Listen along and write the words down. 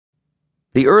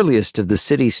The earliest of the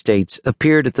city-states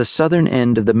appeared at the southern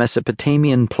end of the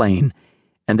Mesopotamian plain,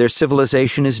 and their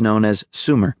civilization is known as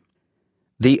Sumer.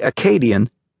 The Akkadian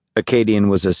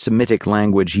was a Semitic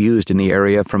language used in the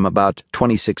area from about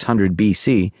 2600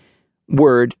 BC,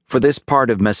 word for this part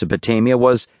of Mesopotamia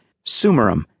was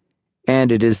Sumerum,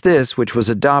 and it is this which was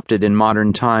adopted in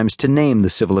modern times to name the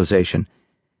civilization.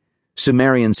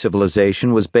 Sumerian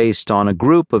civilization was based on a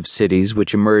group of cities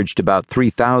which emerged about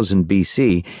 3000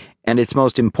 BC, and its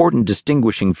most important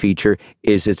distinguishing feature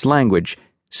is its language,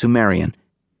 Sumerian.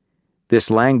 This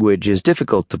language is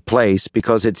difficult to place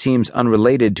because it seems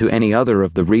unrelated to any other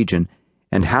of the region,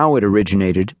 and how it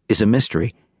originated is a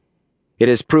mystery. It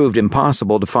has proved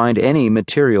impossible to find any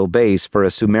material base for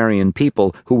a Sumerian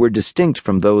people who were distinct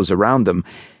from those around them,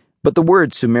 but the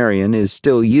word Sumerian is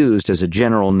still used as a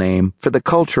general name for the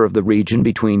culture of the region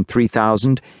between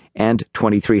 3000 and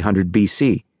 2300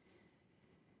 BC.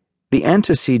 The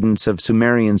antecedents of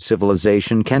Sumerian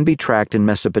civilization can be tracked in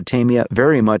Mesopotamia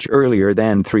very much earlier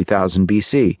than 3000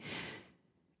 BC.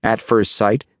 At first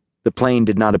sight, the plain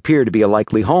did not appear to be a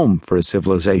likely home for a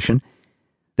civilization.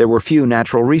 There were few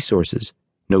natural resources,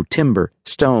 no timber,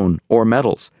 stone, or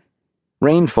metals.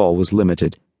 Rainfall was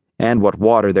limited, and what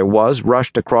water there was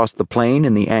rushed across the plain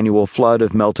in the annual flood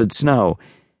of melted snow.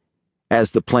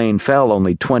 As the plain fell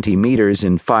only 20 meters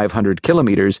in 500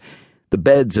 kilometers, the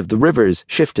beds of the rivers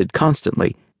shifted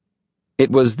constantly.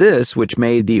 It was this which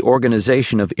made the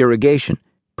organization of irrigation,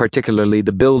 particularly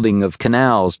the building of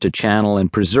canals to channel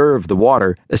and preserve the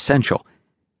water, essential.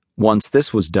 Once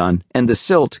this was done, and the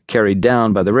silt carried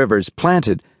down by the rivers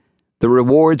planted, the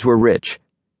rewards were rich,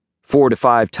 4 to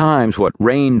 5 times what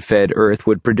rain-fed earth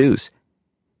would produce.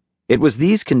 It was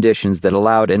these conditions that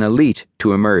allowed an elite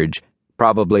to emerge,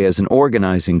 probably as an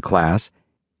organizing class,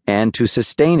 and to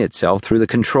sustain itself through the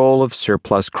control of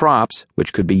surplus crops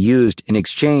which could be used in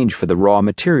exchange for the raw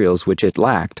materials which it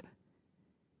lacked.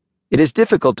 It is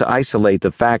difficult to isolate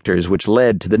the factors which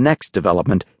led to the next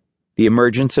development, the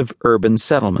emergence of urban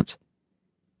settlements.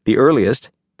 The earliest,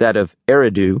 that of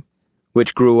Eridu,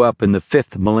 which grew up in the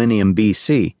 5th millennium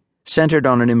BC, centered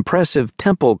on an impressive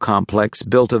temple complex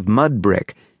built of mud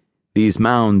brick. These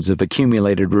mounds of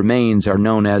accumulated remains are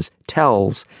known as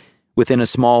tells, within a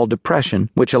small depression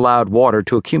which allowed water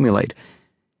to accumulate.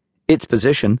 Its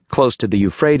position, close to the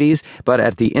Euphrates, but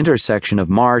at the intersection of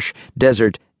marsh,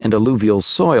 desert, and alluvial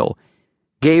soil,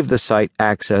 gave the site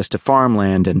access to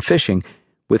farmland and fishing,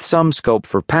 with some scope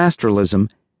for pastoralism,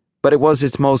 but it was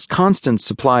its most constant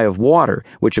supply of water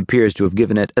which appears to have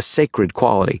given it a sacred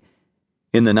quality.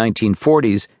 In the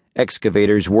 1940s,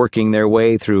 excavators working their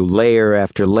way through layer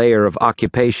after layer of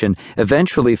occupation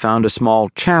eventually found a small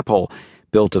chapel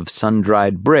built of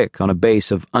sun-dried brick on a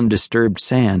base of undisturbed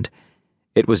sand.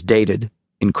 It was dated,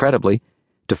 incredibly,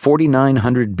 to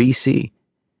 4900 BC.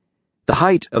 The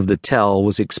height of the tell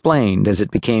was explained as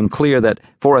it became clear that,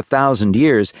 for 1,000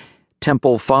 years,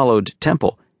 temple followed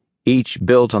temple, each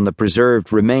built on the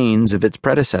preserved remains of its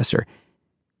predecessor.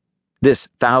 This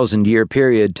 1,000-year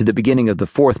period to the beginning of the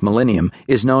 4th millennium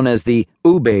is known as the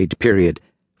Ubaid period,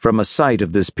 from a site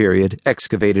of this period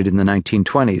excavated in the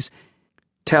 1920s.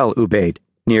 Tel Ubaid,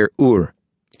 near Ur.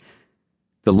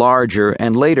 The larger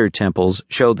and later temples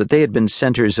showed that they had been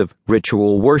centers of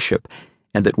ritual worship,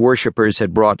 and that worshippers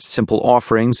had brought simple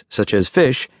offerings such as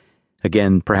fish,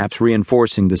 again perhaps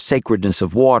reinforcing the sacredness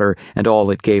of water and all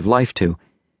it gave life to.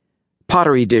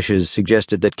 Pottery dishes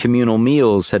suggested that communal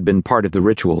meals had been part of the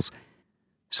rituals.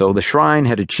 So the shrine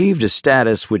had achieved a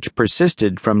status which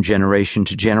persisted from generation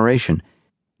to generation.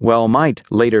 Well might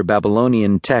later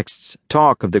Babylonian texts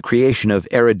talk of the creation of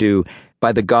Eridu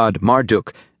by the god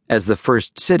Marduk as the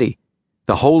first city,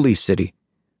 the holy city,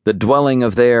 the dwelling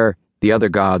of their, the other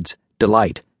gods,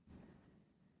 delight.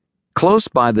 Close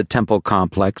by the temple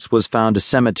complex was found a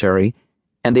cemetery,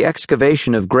 and the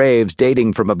excavation of graves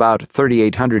dating from about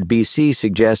 3800 BC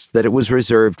suggests that it was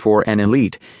reserved for an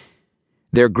elite.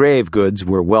 Their grave goods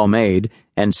were well made,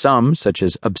 and some, such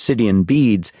as obsidian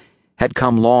beads, had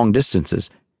come long distances.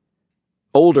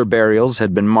 Older burials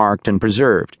had been marked and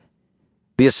preserved.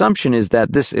 The assumption is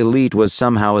that this elite was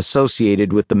somehow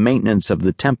associated with the maintenance of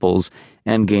the temples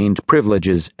and gained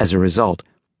privileges as a result.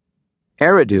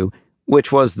 Eridu,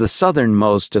 which was the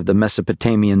southernmost of the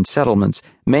Mesopotamian settlements,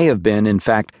 may have been, in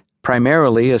fact,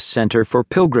 primarily a center for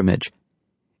pilgrimage.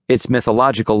 Its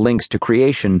mythological links to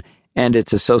creation and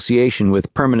its association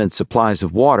with permanent supplies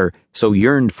of water, so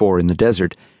yearned for in the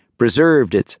desert,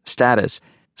 preserved its status,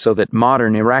 so that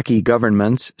modern Iraqi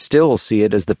governments still see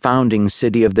it as the founding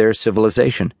city of their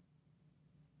civilization.